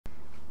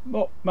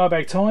Well,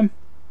 mailbag time.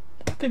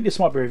 I think this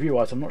might be a review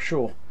item, I'm not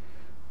sure.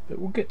 But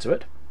we'll get to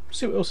it.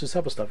 See what else this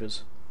other stuff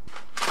is.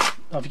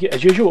 Don't forget,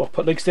 as usual, I'll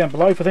put links down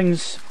below for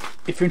things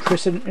if you're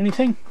interested in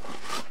anything.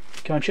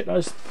 Go and check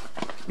those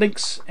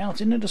links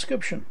out in the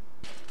description.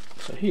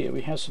 So here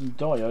we have some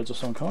diodes of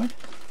some kind.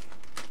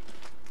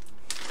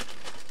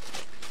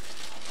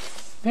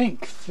 I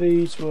think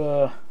these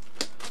were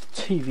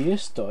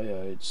TVS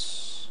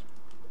diodes.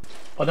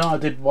 I know I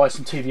did buy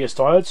some TVS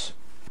diodes.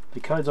 The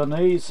codes on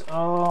these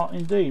are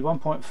indeed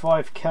 1.5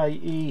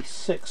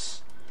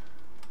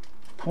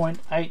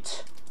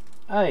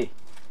 KE6.8A.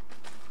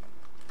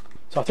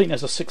 So I think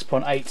there's a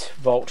 6.8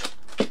 volt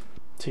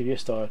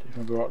TVS diode, if I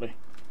remember rightly.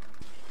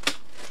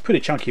 Pretty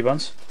chunky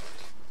ones.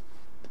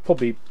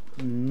 Probably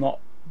not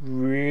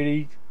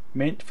really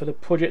meant for the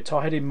project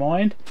I had in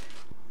mind.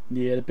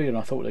 Yeah, they're bigger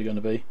than I thought they were going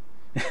to be.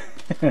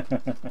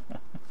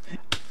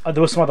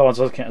 There were some other ones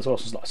I was looking at as well,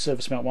 some like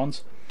surface mount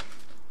ones.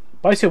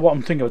 Basically what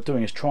I'm thinking of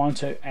doing is trying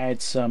to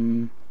add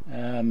some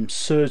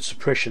surge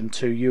suppression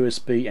to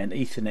USB and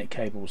Ethernet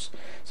cables.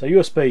 So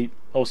USB,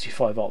 obviously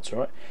 5 volts,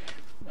 right?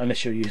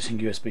 Unless you're using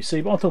USB-C,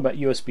 but I'm talking about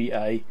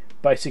USB-A,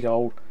 basic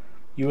old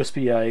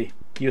USB-A,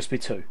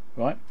 USB 2,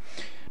 right?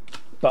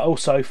 But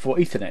also for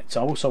Ethernet.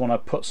 So I also want to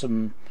put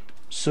some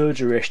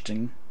surge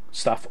arresting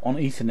stuff on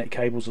Ethernet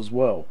cables as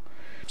well.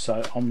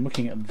 So I'm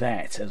looking at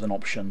that as an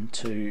option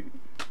to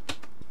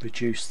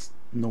reduce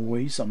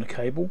noise on the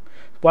cable.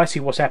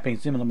 Basically what's happening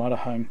is in the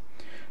motorhome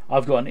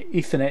I've got an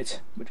Ethernet,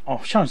 which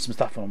I've shown some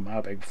stuff on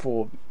Mailbag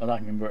before, I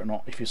don't remember it or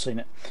not if you've seen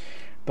it,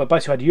 but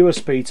basically I had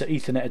USB to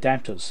Ethernet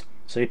adapters.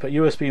 So you put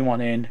USB in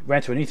one end,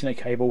 ran through an Ethernet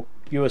cable,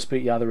 USB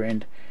at the other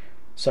end,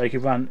 so you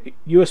could run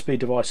USB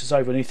devices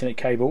over an Ethernet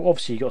cable.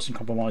 Obviously you got some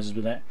compromises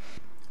with that.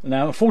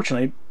 Now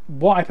unfortunately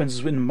what happens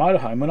is in the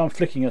motorhome, when I'm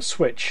flicking a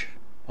switch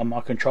on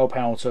my control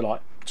panel to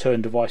like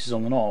turn devices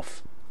on and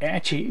off, it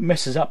actually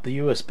messes up the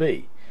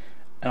USB.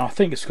 And I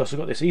think it's because I've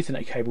got this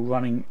Ethernet cable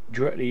running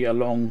directly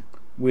along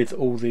with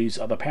all these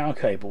other power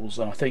cables,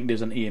 and I think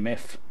there's an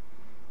EMF,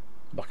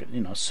 like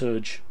a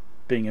surge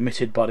being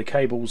emitted by the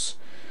cables,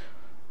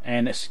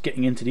 and it's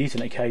getting into the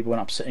Ethernet cable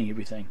and upsetting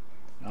everything.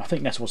 I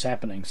think that's what's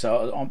happening.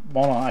 So I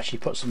want to actually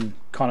put some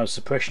kind of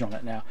suppression on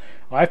it now.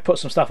 I've put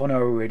some stuff on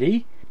there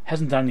already,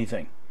 hasn't done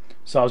anything.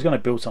 So I was going to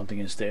build something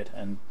instead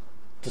and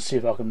to see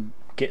if I can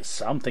get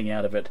something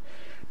out of it.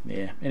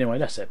 Yeah, anyway,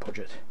 that's that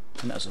project.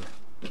 And that's a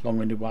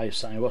long-winded way of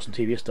saying I've got some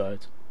TVS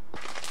diodes.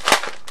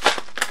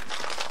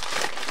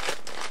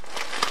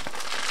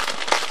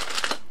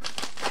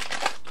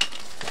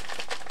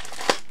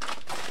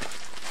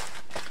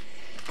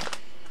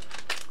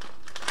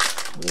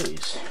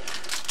 These,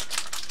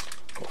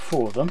 got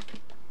 4 of them.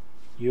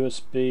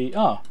 USB,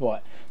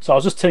 right, so I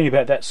was just telling you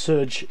about that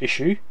surge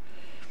issue.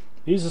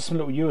 These are some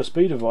little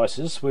USB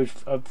devices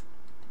with a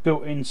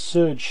built-in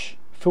surge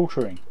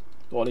filtering,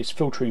 or at least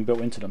filtering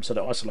built into them, so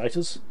they're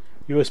isolators.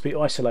 USB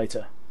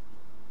isolator.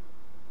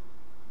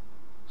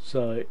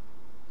 So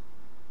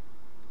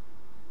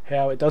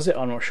how it does it,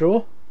 I'm not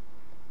sure.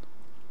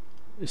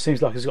 It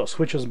seems like it's got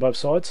switches on both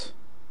sides.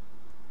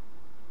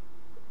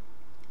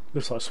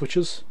 Looks like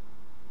switches.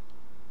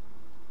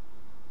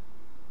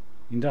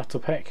 Inductor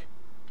pack,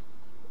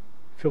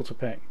 filter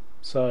pack.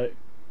 So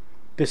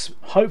this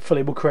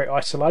hopefully will create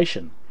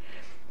isolation.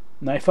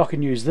 Now if I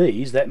can use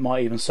these, that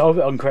might even solve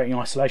it. I'm creating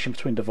isolation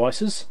between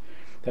devices.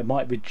 That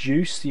might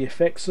reduce the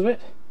effects of it.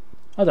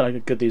 I don't know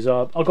how good these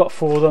are. I've got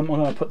 4 of them. I'm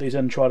going to put these in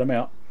and try them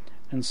out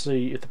and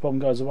see if the problem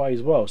goes away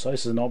as well. So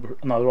this is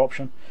another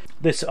option.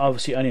 This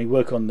obviously only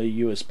work on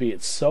the USB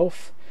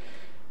itself,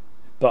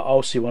 but I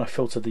also want to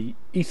filter the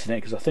Ethernet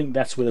because I think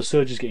that's where the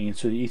surge is getting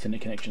into, the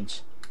Ethernet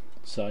connections.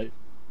 So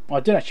I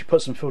did actually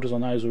put some filters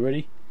on those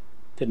already.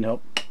 Didn't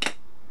help.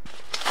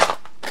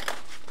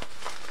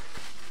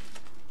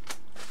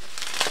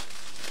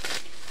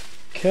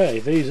 Okay,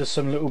 these are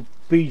some little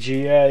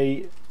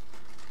BGA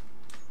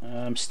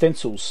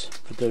stencils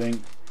for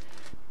doing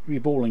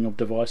reballing of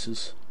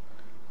devices.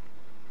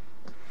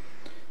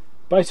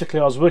 Basically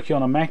I was working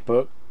on a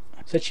MacBook.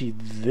 It's actually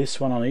this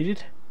one I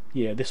needed.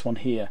 Yeah, this one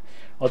here.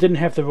 I didn't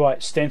have the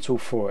right stencil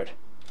for it,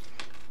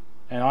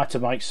 and I had to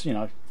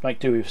make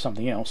do with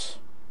something else.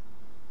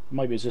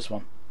 Maybe it's this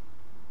one.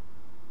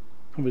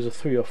 It was a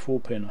 3 or 4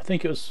 pin. I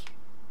think it was,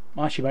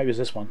 actually maybe it's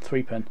this one,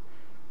 3 pin.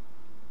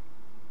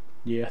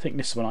 Yeah, I think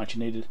this is one I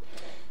actually needed.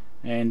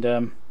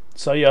 And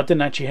so yeah, I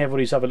didn't actually have all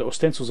these other little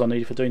stencils I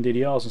needed for doing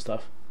DDRs and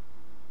stuff.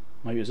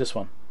 Maybe it was this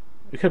one.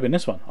 It could have been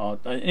this one.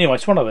 Anyway,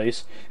 it's one of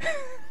these.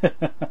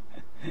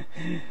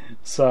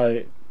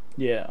 So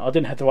yeah, I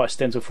didn't have the right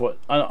stencil for it.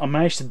 I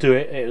managed to do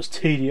it. It was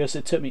tedious.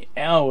 It took me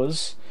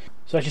hours.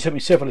 So it actually took me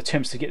several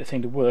attempts to get the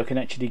thing to work and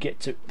actually get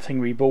the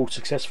thing reballed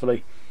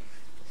successfully.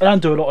 I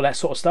don't do a lot of that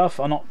sort of stuff.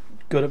 I'm not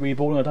good at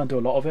reballing. I don't do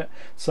a lot of it.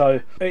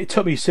 So it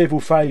took me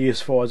several failures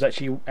before I was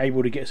actually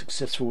able to get a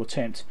successful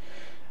attempt.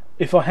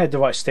 If I had the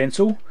right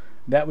stencil,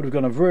 that would have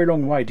gone a very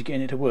long way to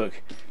getting it to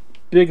work.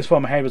 The biggest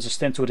problem I had was the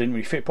stencil didn't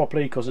really fit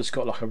properly because it's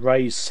got like a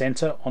raised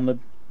center on the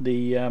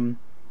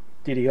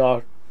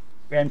DDR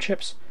RAM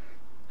chips.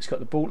 It's got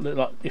the ball,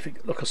 like if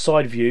it look a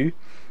side view,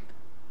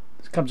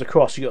 it comes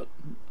across. You got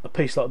a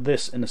piece like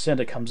this in the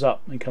centre, comes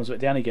up and comes back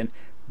down again.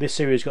 This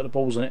area's got the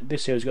balls in it.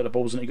 This area's got the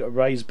balls in it. You got a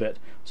raised bit,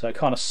 so it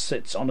kind of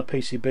sits on the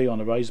PCB on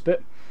the raised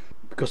bit.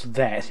 Because of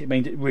that, it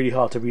made it really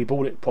hard to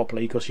reboard it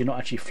properly because you're not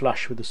actually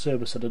flush with the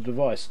surface of the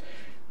device,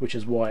 which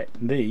is why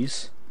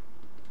these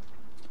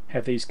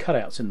have these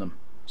cutouts in them,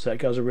 so it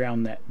goes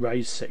around that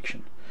raised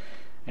section.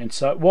 And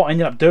so what I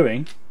ended up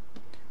doing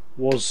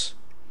was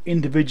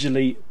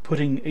individually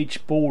putting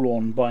each ball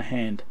on by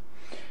hand.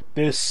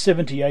 There's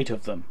 78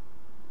 of them.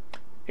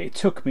 It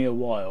took me a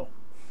while.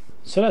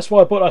 So that's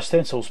why I bought those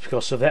stencils,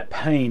 because of that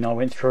pain I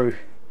went through.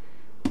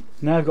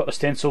 Now I've got the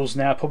stencils,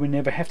 now I probably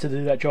never have to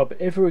do that job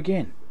ever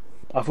again.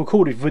 I've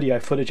recorded video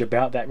footage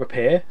about that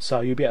repair, so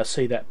you'll be able to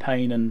see that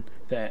pain and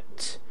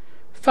that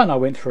fun I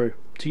went through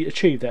to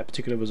achieve that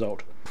particular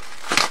result.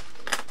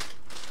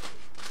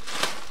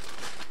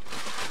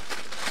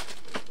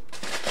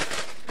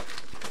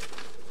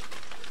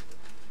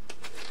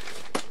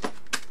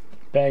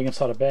 Bag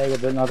inside a bag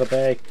with another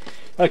bag.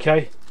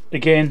 Okay,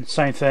 again,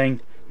 same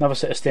thing, another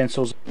set of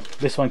stencils.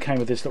 This one came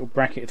with this little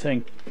bracket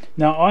thing.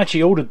 Now I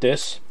actually ordered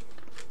this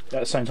at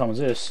the same time as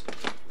this.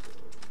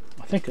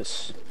 I think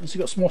has it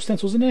got some more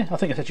stencils in there? I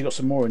think it's actually got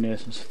some more in there.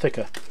 It's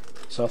thicker,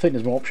 so I think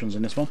there's more options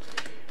in this one.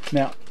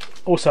 Now,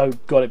 also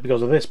got it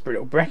because of this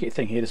little bracket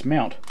thing here, this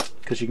mount,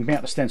 because you can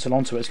mount the stencil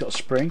onto it. It's got a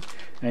spring,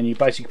 and you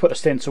basically put a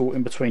stencil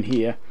in between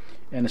here,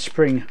 and the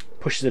spring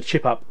pushes the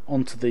chip up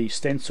onto the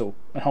stencil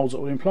and holds it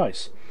all in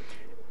place.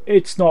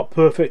 It's not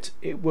perfect,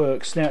 it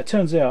works. Now it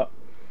turns out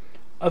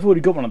I've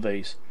already got one of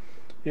these.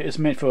 It is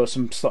meant for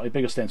some slightly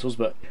bigger stencils,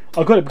 but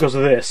I got it because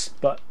of this,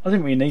 but I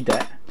didn't really need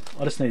that.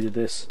 I just needed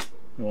this,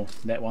 or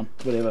that one,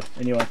 whatever.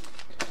 Anyway,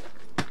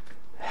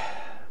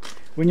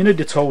 when you need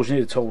the tools, you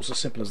need the tools, as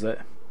simple as that.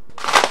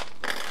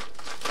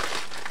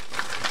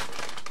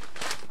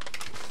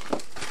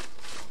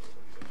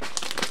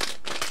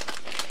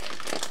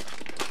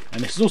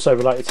 And this is also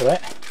related to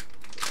that.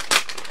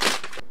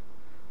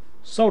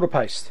 Solder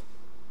paste.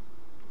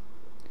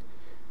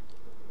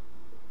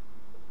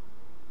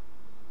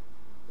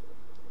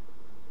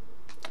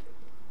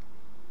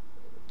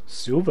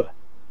 Silver.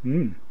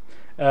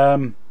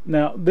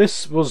 Now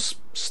this was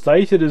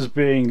stated as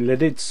being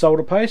leaded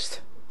solder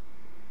paste,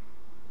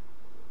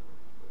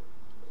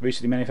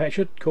 recently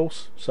manufactured, of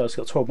course, so it's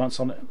got 12 months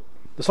on it.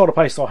 The solder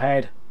paste I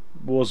had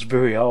was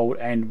very old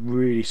and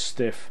really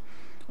stiff.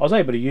 I was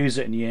able to use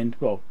it in the end,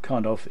 well,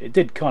 kind of. It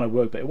did kind of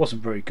work, but it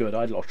wasn't very good.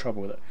 I had a lot of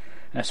trouble with it,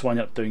 and that's why I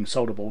ended up doing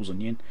solder balls in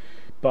the end.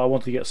 But I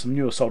wanted to get some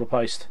newer solder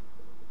paste,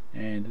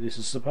 and this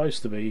is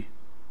supposed to be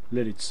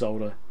leaded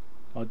solder.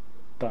 I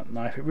don't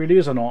know if it really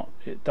is or not.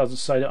 It doesn't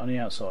say that on the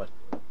outside.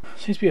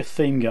 Seems to be a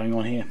theme going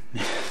on here.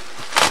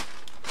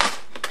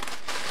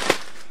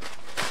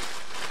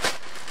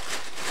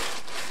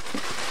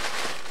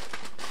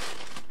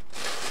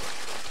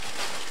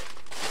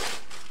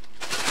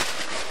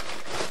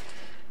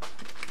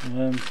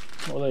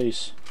 What are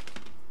these?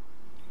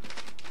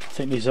 I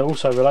think these are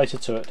also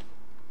related to it.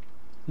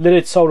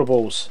 Leaded solder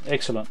balls,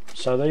 excellent.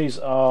 So these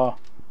are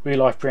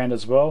Relife brand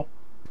as well.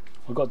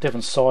 I've got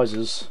different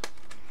sizes,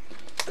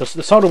 because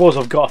the solder balls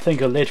I've got I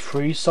think are lead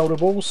free solder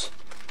balls,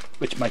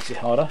 which makes it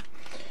harder.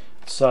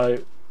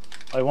 So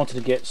I wanted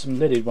to get some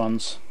leaded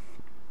ones.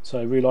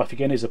 So Relife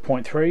again is a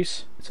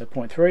 0.3s. It's a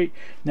 0.3.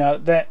 Now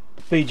that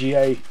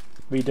BGA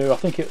redo, I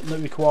think it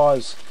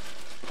requires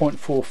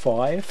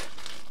 0.45.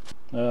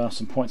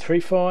 Some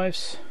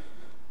 0.35s,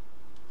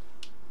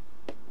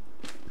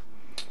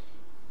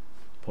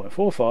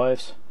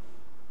 0.45s,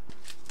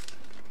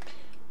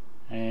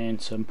 and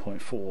some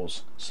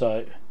 0.4s.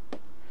 So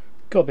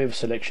got a bit of a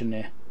selection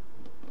there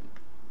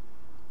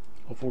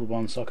of all the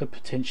ones I could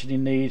potentially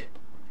need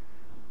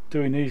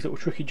doing these little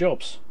tricky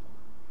jobs,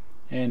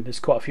 and there's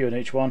quite a few in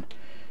each one.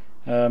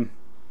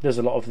 There's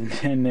a lot of them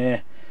in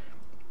there.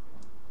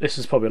 This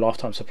is probably a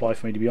lifetime supply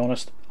for me, to be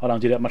honest. I don't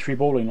do that much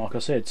reballing, like I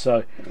said,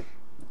 so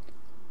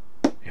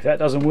if that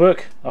doesn't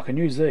work, I can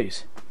use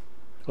these.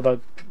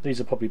 Although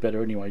these are probably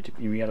better anyway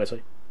in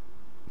reality.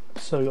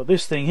 So we've got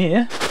this thing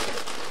here.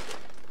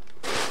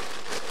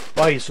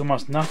 Weighs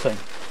almost nothing.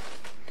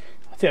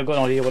 I think I've got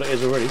an idea what it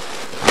is already.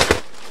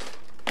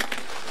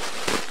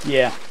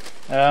 Yeah.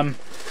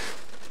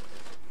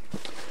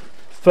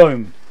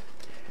 Foam.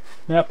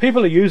 Now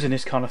people are using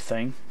this kind of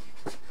thing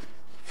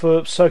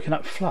for soaking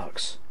up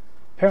flux.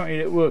 Apparently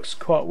it works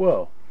quite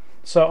well.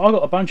 So I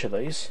got a bunch of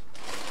these.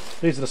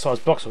 These are the size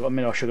blocks I've got. I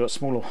mean, I should have got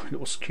smaller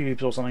little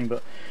cubes or something,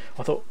 but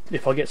I thought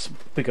if I get some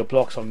bigger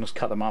blocks I can just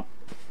cut them up,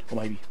 or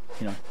maybe,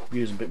 you know,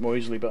 use them a bit more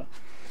easily. But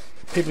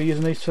people are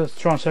using these to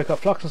try and soak up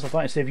flux and stuff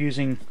like that, instead of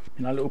using,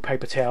 you know, little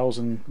paper towels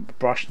and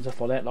brush and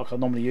stuff like that like I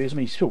normally use. I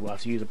mean, you still will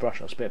have to use a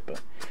brush, I expect, but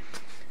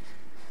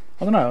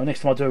I don't know,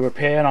 next time I do a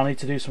repair and I need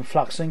to do some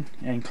fluxing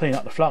and clean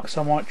up the flux,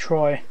 I might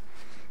try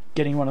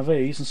getting one of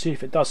these and see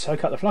if it does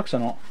soak up the flux or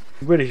not.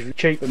 Really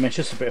cheap. I mean, it's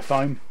just a bit of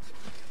foam.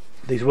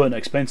 These weren't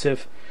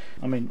expensive.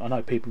 I mean, I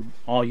know people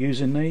are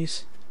using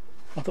these.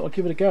 I thought I'd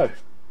give it a go.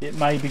 It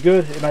may be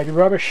good, it may be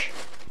rubbish.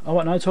 I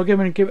won't know until I give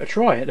it a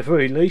try at the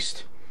very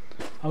least.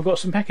 I've got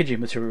some packaging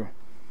material.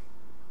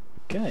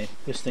 Okay,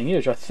 this thing here,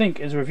 which I think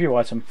is a review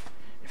item.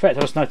 In fact,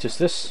 I just noticed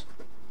this.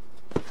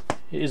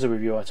 It is a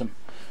review item.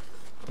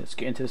 Let's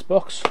get into this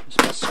box. It's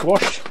a bit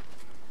squashed.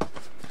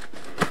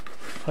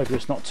 Hopefully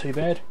it's not too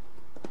bad.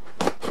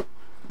 The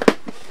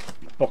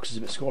box is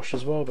a bit squashed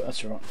as well, but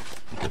that's alright.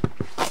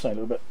 Just a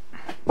little bit.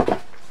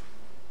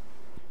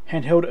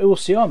 Handheld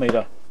LCR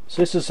meter.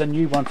 So this is a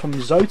new one from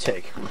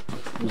Zotek.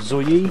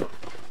 Zoyi.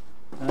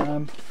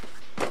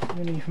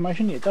 Any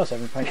information? Yeah, it does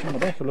have information on the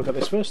back. I'll look at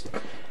this first.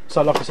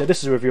 So like I said,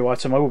 this is a review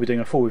item. I will be doing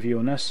a full review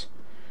on this.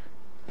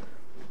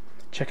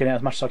 Check it out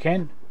as much as I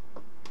can.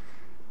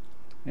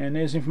 And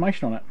there's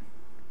information on it.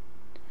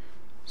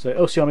 So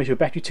LCR meter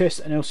battery test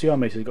and LCR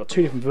meter. You've got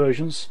two different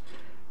versions.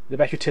 The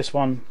battery test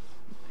one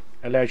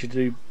allows you to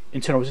do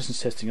internal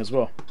resistance testing as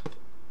well.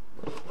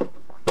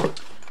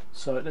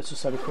 So let's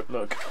just have a quick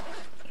look.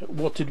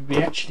 What did we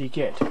actually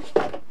get?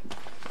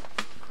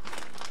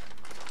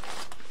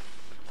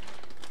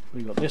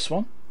 We got this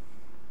one.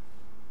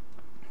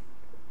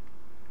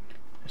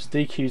 It's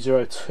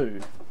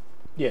DQ02.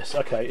 Yes,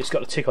 okay, it's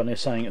got a tick on there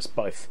saying it's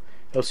both.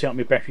 LCR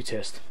meter battery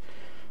test.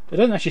 They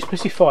don't actually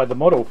specify the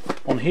model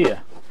on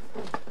here.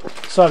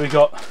 So we've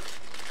got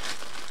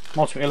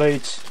multiple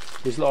LEDs.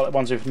 These are like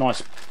ones with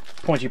nice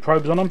pointy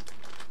probes on them.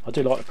 I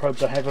do like the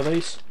probes I have with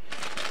these.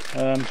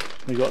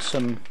 We've got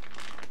some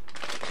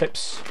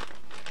clips,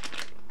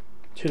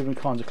 two different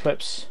kinds of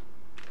clips.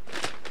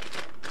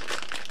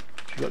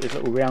 We've got these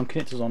little round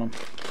connectors on them,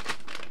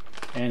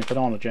 and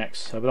banana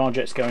jacks. So banana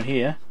jacks go in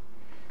here,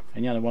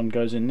 and the other one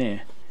goes in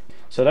there.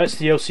 So that's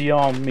the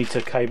LCR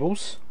meter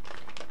cables.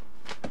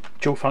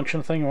 Dual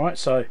function thing, right?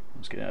 So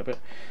let's get out a bit.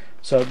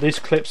 So these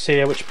clips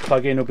here, which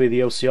plug in, will be the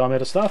LCR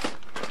meter stuff,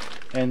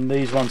 and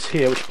these ones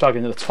here, which plug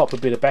into the top, will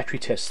be the battery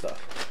test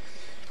stuff.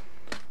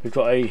 We've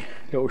got a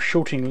little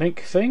shorting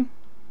link thing.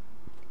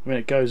 I mean,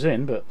 it goes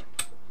in, but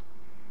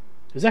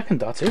is that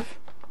conductive?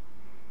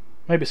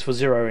 Maybe it's for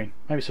zeroing.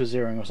 Maybe it's for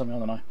zeroing or something. I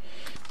don't know.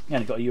 And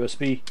you've got a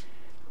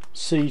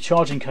USB-C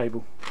charging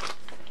cable.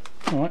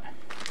 All right.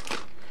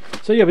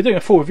 So yeah, we're doing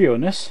a full review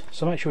on this,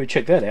 so make sure you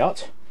check that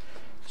out.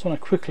 Just want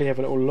to quickly have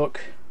a little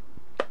look.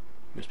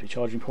 USB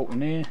charging port in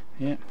there,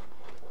 yeah.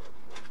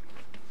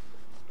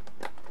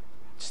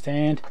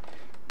 Stand.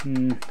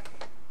 Yeah,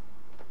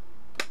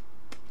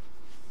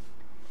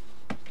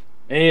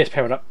 it's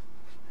powered up.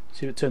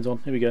 See if it turns on.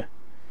 Here we go.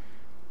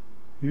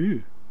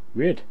 Ooh,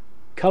 red.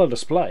 Colour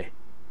display.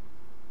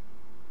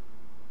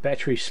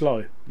 Battery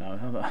slow.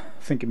 No, I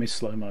think it means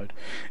slow mode.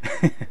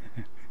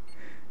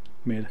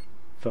 Mid,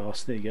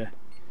 fast. There you go.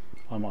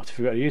 I might have to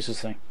figure out how to use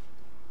this thing.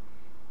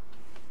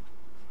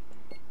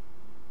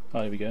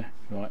 Oh, there we go.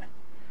 Right.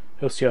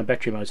 LCR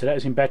battery mode. So that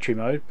was in battery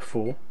mode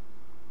before.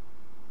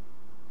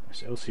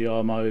 That's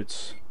LCR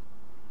modes.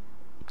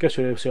 Goes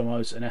through the LCR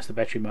modes, and that's the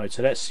battery mode.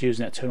 So that's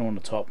using that terminal on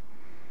the top.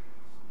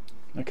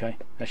 Okay,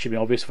 that should be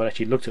obvious if I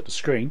actually looked at the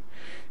screen.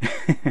 Yeah,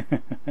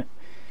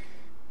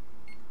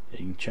 you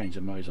can change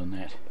the modes on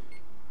that.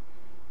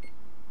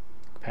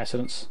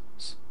 Capacitance.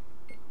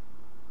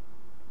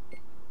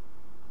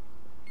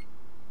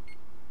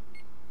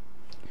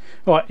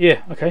 Alright,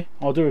 yeah, okay.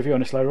 I'll do a review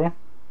on this later on.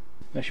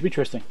 That should be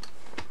interesting.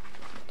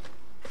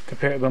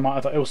 Compare it with my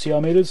other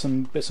LCR meters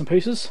and bits and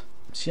pieces.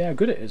 See how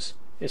good it is.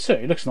 It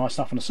certainly looks nice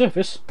enough on the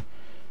surface.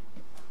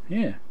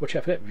 Yeah, watch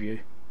out for that review.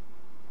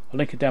 I'll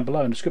link it down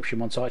below in the description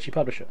once I actually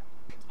publish it.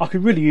 I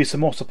could really use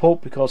some more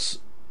support because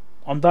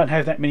I don't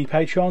have that many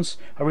Patreons.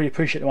 I really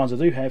appreciate the ones I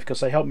do have because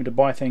they help me to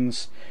buy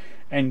things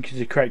and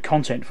to create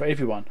content for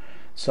everyone.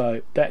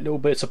 So that little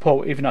bit of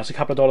support, even though it's a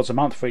couple of dollars a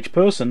month for each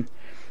person,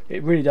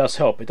 it really does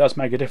help. It does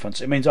make a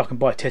difference. It means I can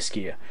buy test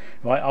gear.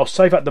 Right? I'll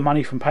save up the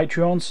money from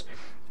Patreons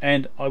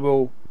and I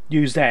will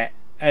use that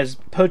as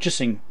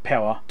purchasing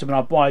power to when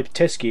I buy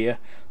test gear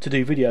to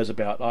do videos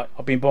about. Like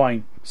I've been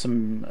buying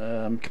some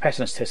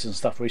capacitance testers and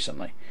stuff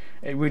recently.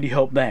 It really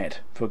helped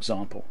that, for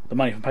example. The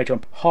money from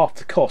Patreon, half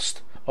the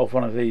cost of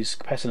one of these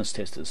capacitance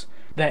testers.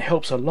 That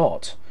helps a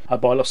lot. I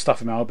buy a lot of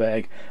stuff in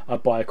Mailbag, I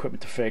buy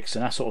equipment to fix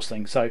and that sort of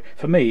thing. So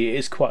for me it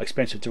is quite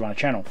expensive to run a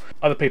channel.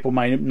 Other people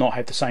may not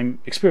have the same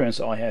experience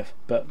that I have,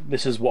 but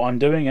this is what I'm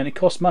doing and it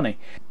costs money.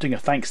 Doing a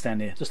thanks down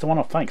there, just a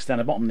one-off thanks down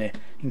the bottom there.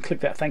 You can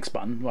click that thanks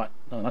button, right,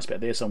 oh, that's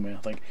about there somewhere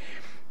I think.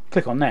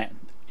 Click on that,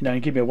 you know,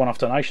 and give me a one-off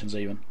donations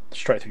even,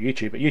 straight through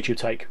YouTube. But YouTube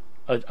take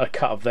a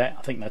cut of that.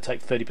 I think they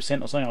take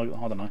 30% or something,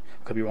 I don't know, I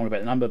could be wrong about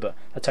the number, but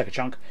they take a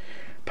chunk.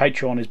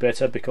 Patreon is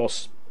better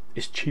because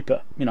it's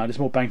cheaper, you know, there's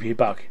more bang for your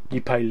buck. You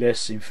pay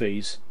less in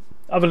fees.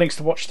 Other links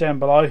to watch down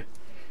below.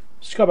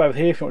 Subscribe over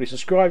here if you want to be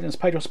subscribed, and there's a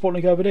Patreon support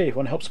link over there if you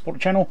want to help support the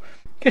channel.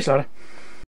 Catch you later.